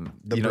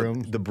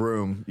broom. the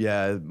broom.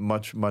 Yeah,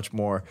 much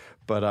more.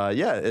 But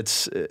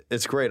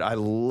it's great. I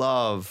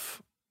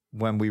love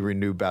when we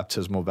renew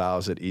baptismal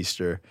vows at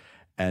Easter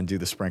and do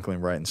the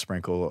sprinkling rite and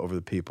sprinkle over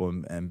the people,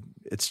 and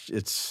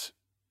it's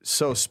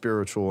so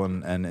spiritual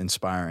and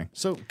inspiring.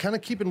 So kind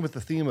of keeping with the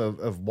theme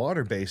of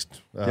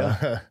water-based,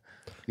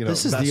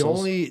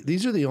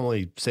 These are the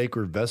only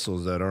sacred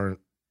vessels that aren't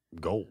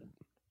gold.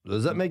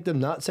 Does that make them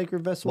not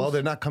sacred vessels? well,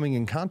 they're not coming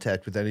in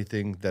contact with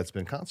anything that's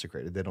been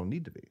consecrated. They don't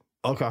need to be.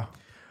 okay.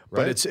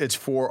 But Right? it's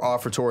for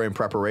offertory and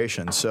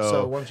preparation.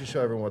 So why don't you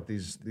show everyone what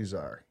these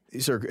are?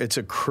 It's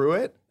a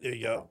cruet. There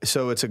you go.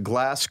 So it's a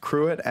glass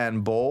cruet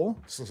and bowl.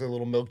 This looks like a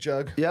little milk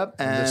jug. Yep,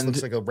 And this and-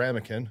 looks like a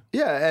ramekin.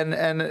 Yeah,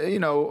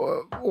 and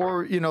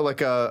or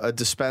like a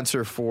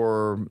dispenser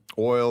for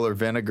oil or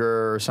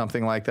vinegar or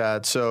something like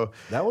that. So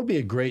That would be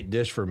a great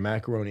dish for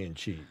macaroni and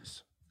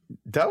cheese.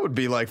 that would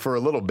be like for a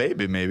little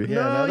baby, maybe.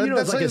 Yeah, no,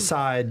 it's like a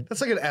side.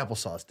 That's like an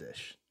applesauce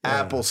dish.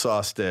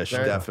 Applesauce dish,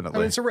 Right? definitely. I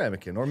mean, it's a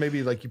ramekin, or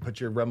maybe like you put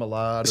your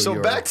remoulade. Or So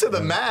your, back to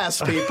the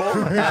mass, people.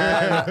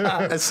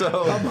 And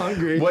so I'm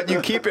hungry. What you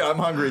keep, I'm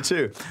hungry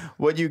too.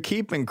 What you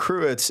keep in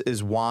cruets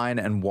is wine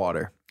and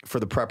water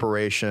for the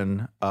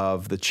preparation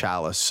of the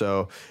chalice.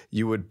 So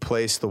you would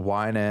place the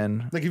wine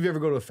in. Like if you ever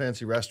go to a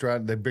fancy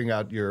restaurant, they bring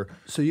out your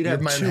So you'd your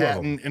have two of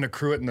Manhattan in a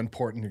cruet and then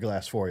pour it in your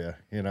glass for you.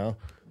 You know,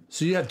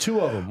 So you have two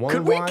of them. One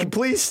Could we wine.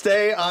 please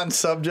stay on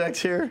subject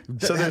here?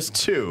 So there's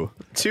two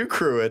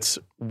cruets,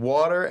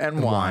 water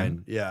and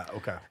wine. Yeah.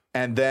 Okay.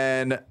 And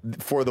then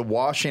for the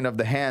washing of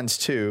the hands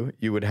too,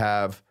 you would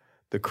have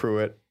the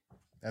cruet.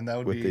 and that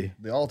would With be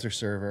the altar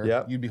server.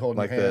 Yep. You'd be holding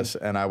like your hand. this,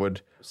 and I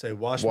would Say,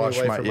 wash Wash me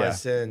away my- from yeah. my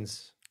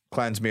sins.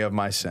 cleanse me of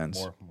my sins.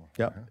 More.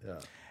 Yep. Yeah.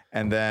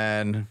 And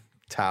then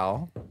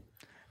towel.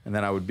 And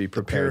then I would be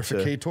prepared to,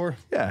 Purificator.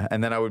 yeah.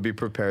 And then I would be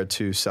prepared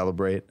to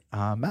celebrate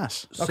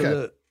mass. So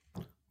Okay.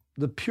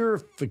 the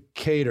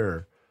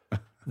purificator,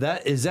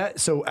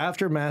 so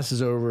after Mass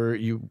is over,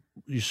 you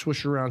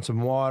swish around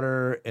some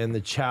water and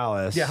the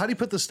chalice. Yeah, how do you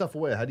put this stuff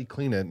away? How do you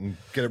clean it and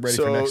get it ready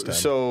for next time?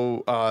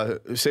 So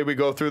say we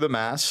go through the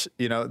Mass,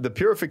 the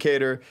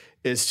purificator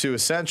is to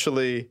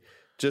essentially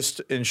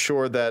just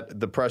ensure that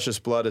the precious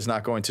blood is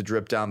not going to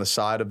drip down the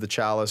side of the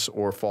chalice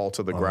or fall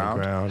to the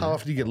ground. How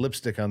often do you get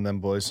lipstick on them,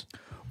 boys?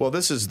 Well,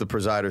 this is the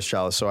presider's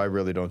chalice, so I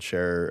really don't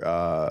share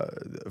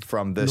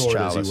from this Nor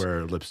chalice. does he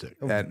wear lipstick.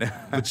 And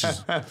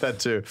that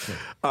too.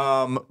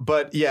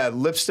 But yeah,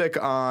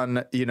 lipstick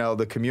on,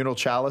 the communal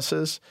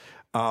chalices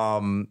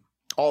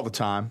all the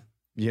time,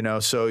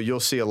 so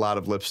you'll see a lot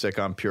of lipstick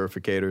on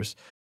purificators.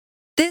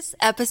 This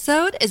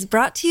episode is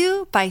brought to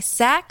you by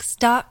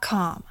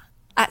Sax.com.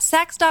 At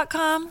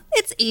Sax.com,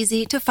 it's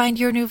easy to find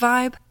your new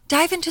vibe.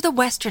 Dive into the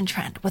Western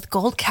trend with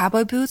gold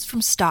cowboy boots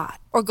from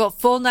Stott, or go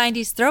full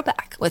 90s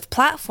throwback with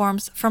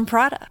platforms from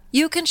Prada.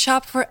 You can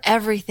shop for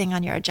everything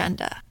on your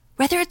agenda,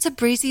 whether it's a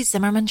breezy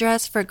Zimmermann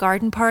dress for a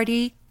garden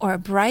party or a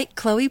bright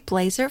Chloe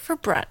blazer for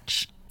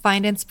brunch.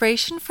 Find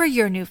inspiration for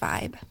your new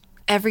vibe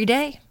every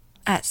day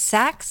at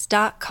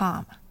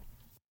Sax.com.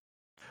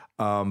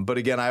 But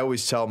again, I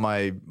always tell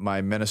my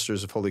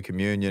ministers of Holy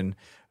Communion,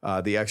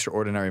 the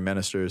extraordinary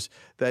ministers,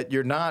 that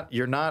you're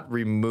not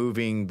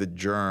removing the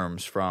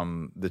germs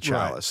from the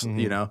chalice. Right.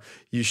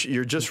 Mm-hmm.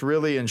 You're just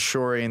really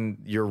ensuring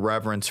your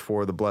reverence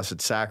for the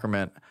Blessed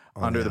Sacrament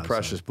under the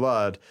precious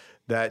blood,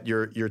 that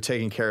you're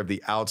taking care of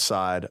the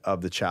outside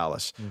of the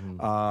chalice.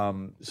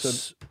 Mm-hmm.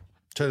 So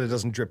that it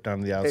doesn't drip down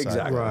the outside.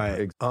 Exactly.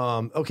 Right.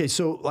 Okay,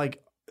 so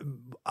like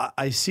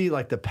I see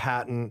like the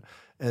patent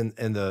and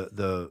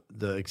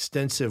the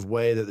extensive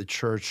way that the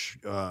church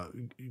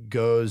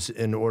goes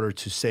in order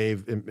to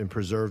save and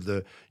preserve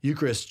the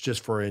Eucharist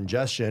just for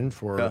ingestion,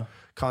 for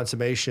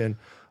consummation.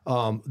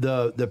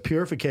 The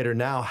purificator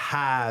now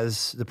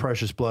has the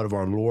precious blood of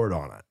our Lord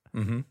on it.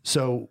 Mm-hmm.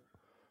 So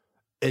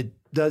it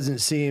doesn't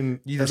seem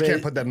you just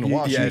can't put that in the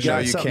wash. You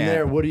got something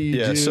there. What do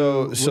you do?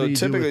 So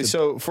typically,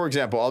 for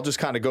example, I'll just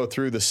kind of go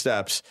through the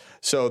steps.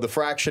 So the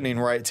fractioning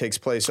rite takes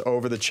place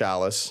over the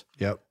chalice.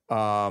 Yep.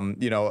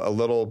 A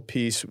little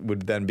piece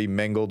would then be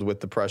mingled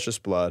with the precious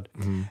blood,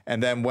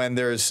 and then when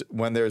there's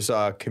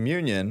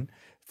communion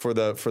for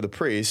the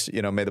priest,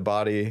 may the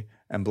body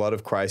and blood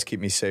of Christ keep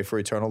me safe for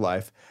eternal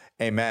life,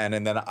 amen.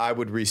 And then I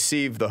would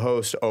receive the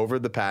host over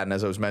the paten,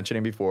 as I was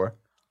mentioning before.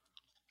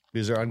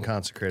 These are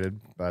unconsecrated,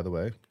 by the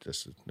way,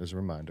 just as a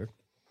reminder.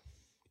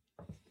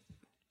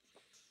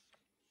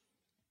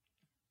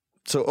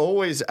 So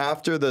always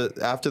after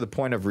the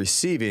point of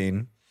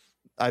receiving,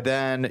 I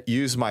then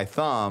use my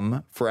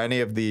thumb for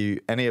any of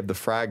the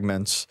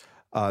fragments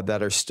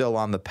that are still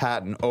on the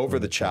paten over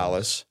the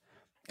chalice,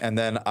 and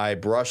then I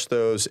brush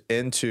those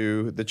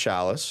into the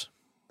chalice,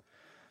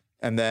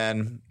 and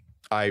then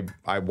I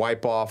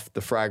wipe off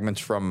the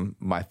fragments from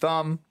my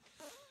thumb,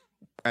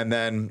 and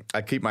then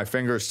I keep my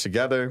fingers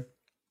together,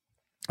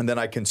 and then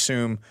I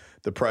consume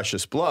the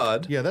precious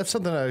blood. Yeah, that's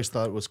something I always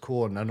thought was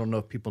cool, and I don't know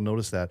if people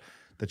notice that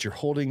you're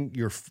holding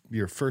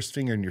your first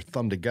finger and your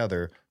thumb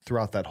together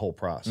throughout that whole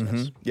process.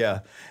 Mm-hmm. Yeah,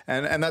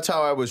 and that's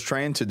how I was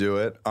trained to do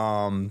it.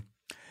 And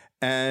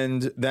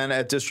then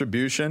at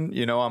distribution,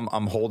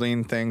 I'm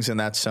holding things in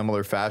that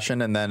similar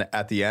fashion. And then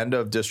at the end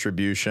of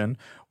distribution,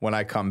 when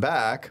I come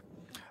back,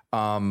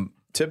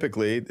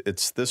 typically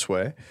it's this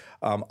way.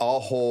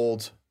 I'll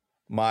hold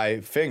my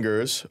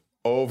fingers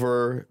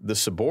over the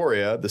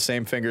ciboria, the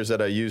same fingers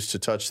that I use to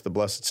touch the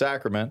Blessed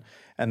Sacrament,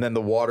 and then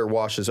the water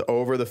washes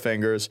over the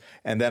fingers,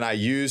 and then I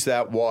use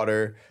that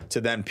water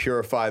to then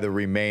purify the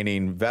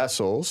remaining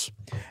vessels.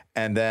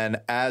 And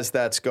then as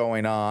that's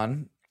going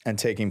on and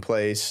taking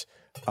place,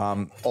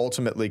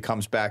 ultimately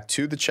comes back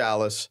to the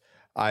chalice,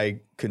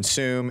 I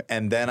consume,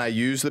 and then I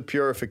use the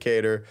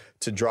purificator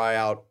to dry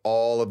out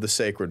all of the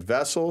sacred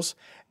vessels,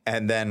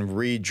 and then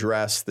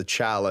redress the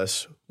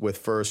chalice with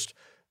first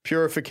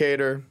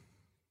purificator,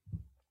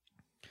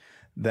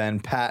 then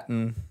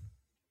paten,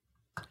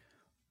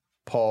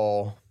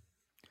 pall,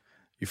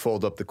 you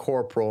fold up the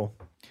corporal,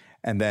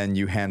 and then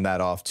you hand that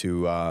off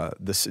to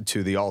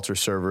the altar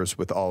servers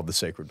with all of the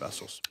sacred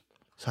vessels.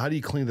 So how do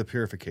you clean the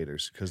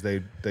purificators? Because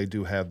they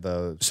do have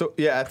the... So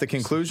yeah, at the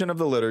conclusion of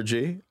the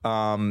liturgy,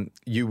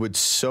 you would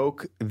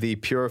soak the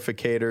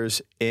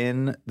purificators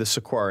in the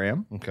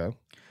sacrarium. Okay.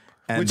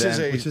 Which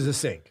is a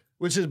sink.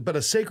 But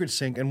a sacred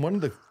sink. And one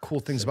of the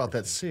cool things about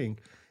that sink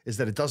is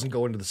that it doesn't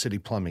go into the city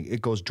plumbing.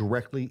 It goes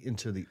directly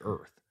into the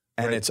earth.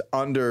 And right? it's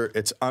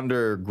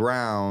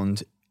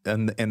underground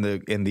in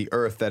the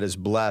earth that is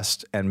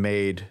blessed and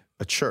made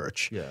a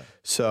church. Yeah.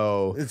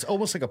 So it's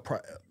almost like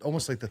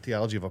the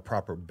theology of a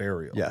proper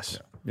burial. Yes.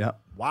 Yeah.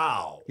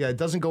 Wow. Yeah, it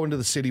doesn't go into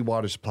the city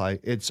water supply.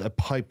 It's a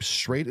pipe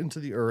straight into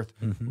the earth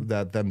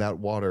that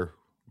water goes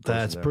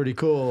That's in there. pretty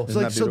cool.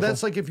 So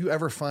that's like if you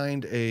ever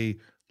find a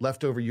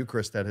leftover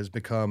Eucharist that has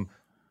become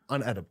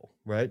unedible,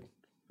 right?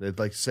 It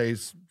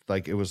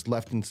it was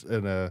left in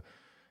a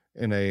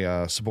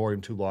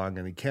ciborium too long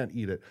and you can't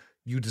eat it.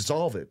 You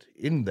dissolve it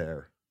in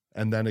there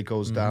and then it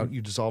goes down.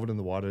 You dissolve it in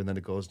the water, and then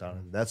it goes down.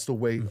 And that's the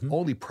way,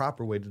 only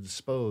proper way to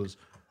dispose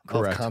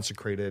of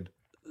consecrated.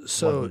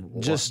 So,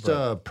 just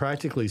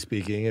practically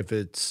speaking, if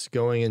it's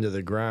going into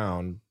the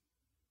ground,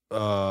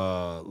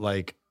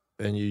 like,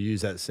 and you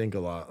use that sink a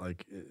lot,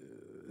 like,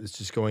 it's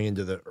just going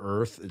into the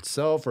earth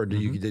itself, or do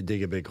you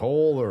dig a big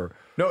hole, or?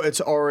 No, it's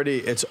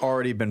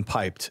already been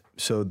piped.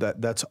 So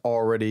that's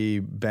already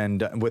been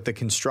done. With the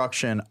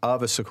construction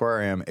of a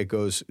aquarium, it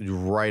goes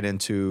right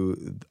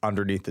into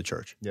underneath the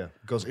church. Yeah,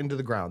 it goes into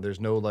the ground. There's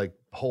no like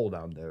hole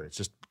down there. It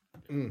just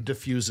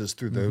diffuses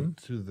through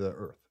the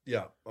earth.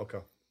 Yeah. Okay.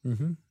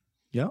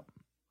 Yeah.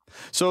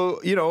 So,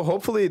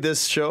 hopefully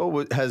this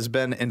show has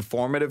been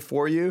informative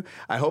for you.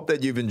 I hope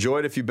that you've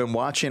enjoyed if you've been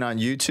watching on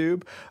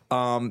YouTube.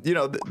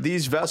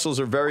 These vessels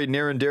are very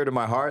near and dear to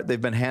my heart. They've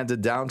been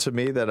handed down to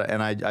me,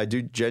 and I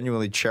do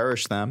genuinely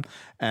cherish them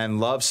and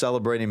love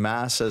celebrating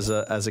Mass as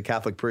a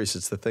Catholic priest.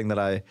 It's the thing that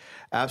I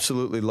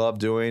absolutely love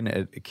doing.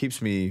 It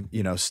keeps me,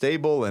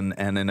 stable and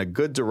in a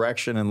good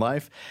direction in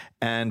life.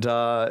 And,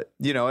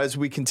 as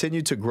we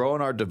continue to grow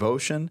in our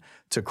devotion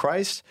to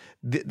Christ,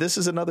 this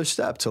is another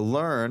step to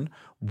learn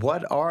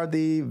what are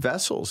the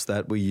vessels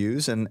that we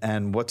use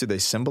and what do they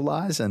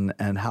symbolize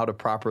and how to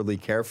properly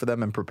care for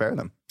them and prepare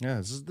them. Yeah,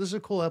 this is a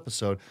cool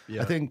episode.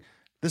 Yeah. I think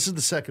this is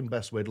the second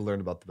best way to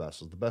learn about the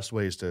vessels. The best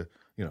way is to,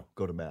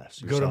 go to Mass.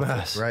 Go to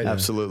Mass. Right?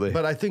 Absolutely.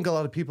 But I think a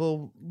lot of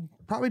people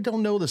probably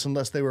don't know this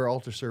unless they were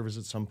altar servers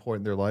at some point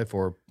in their life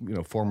or,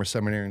 former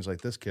seminarians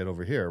like this kid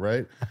over here,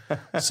 right?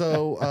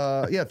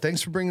 So,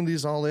 thanks for bringing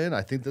these all in.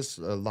 I think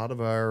a lot of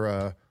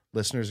our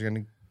listeners are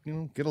going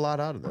to get a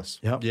lot out of this.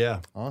 Yep. Yeah.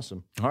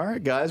 Awesome. All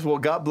right, guys. Well,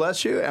 God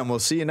bless you, and we'll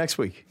see you next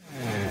week.